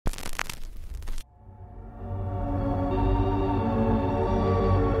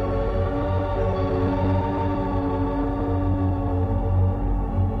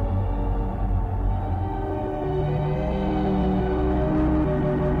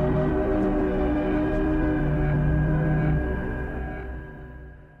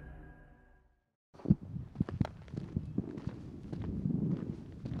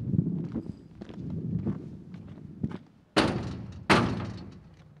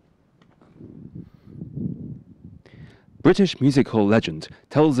British music hall legend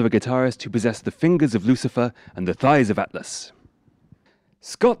tells of a guitarist who possessed the fingers of Lucifer and the thighs of Atlas.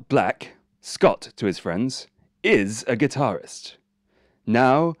 Scott Black, Scott to his friends, is a guitarist.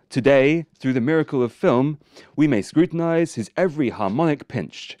 Now, today, through the miracle of film, we may scrutinize his every harmonic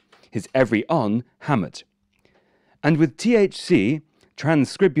pinched, his every on hammered. And with THC,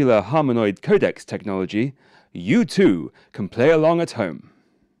 transcribular harmonoid codex technology, you too can play along at home.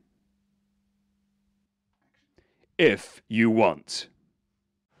 If you want.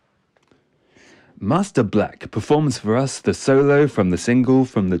 Master Black performs for us the solo from the single,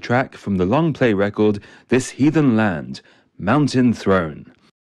 from the track, from the long play record, This Heathen Land, Mountain Throne.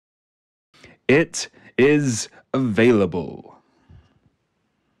 It is available.